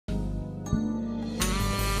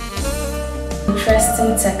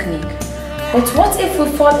interesting technique. But what if we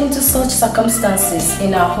fall into such circumstances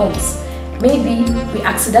in our homes? Maybe we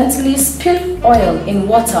accidentally spill oil in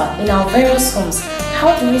water in our various homes.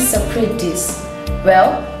 How do we separate this?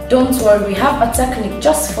 Well, don't worry, we have a technique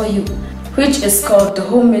just for you, which is called the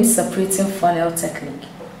homemade separating funnel technique.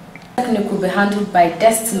 The technique will be handled by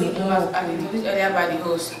Destiny Nwokorie. As introduced earlier by the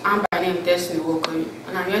host, I'm by name Destiny Nwokorie,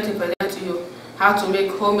 and I'm here to present to you how to make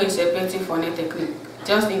homemade separating funnel technique,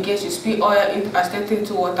 just in case you spill oil accidentally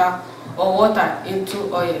into water or water into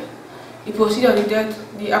oil. The procedure needed,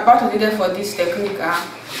 the apparatus needed for this technique are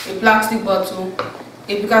a plastic bottle,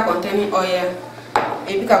 a beaker containing oil, a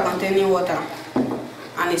beaker containing water,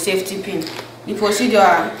 and a safety pin. The procedure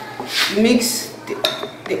are you mix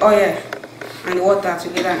the oil and the water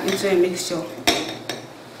together into a mixture.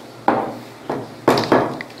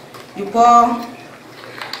 You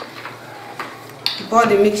pour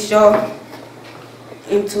the mixture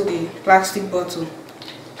into the plastic bottle.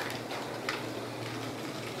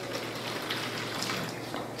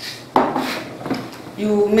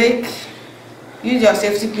 Use your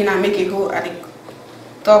safety pin and make a hole at the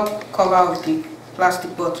top cover of the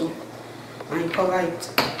plastic bottle, and you cover it.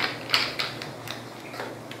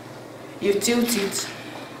 You tilt it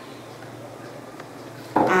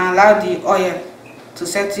and allow the oil to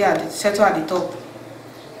settle at the top.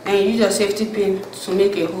 And you use your safety pin to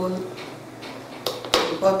make a hole at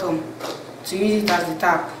the bottom to use it as the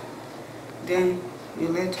tap. Then you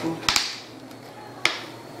let go.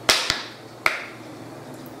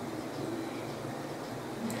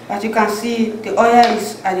 As you can see, the oil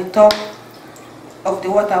is at the top of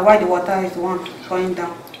the water, while the water is the one pouring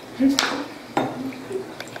down. You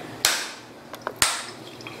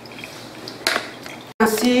can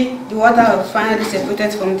see the water is finally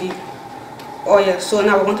separated from the oil. So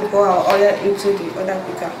now we're going to pour our oil into the other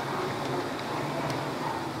beaker.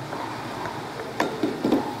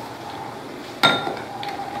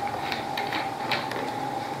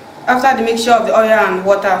 After the mixture of the oil and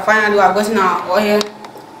water, finally we are getting our oil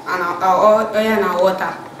and our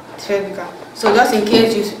water. So just in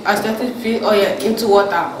case you accidentally fill oil into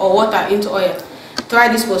water or water into oil, try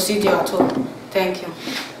this procedure at home. Thank you.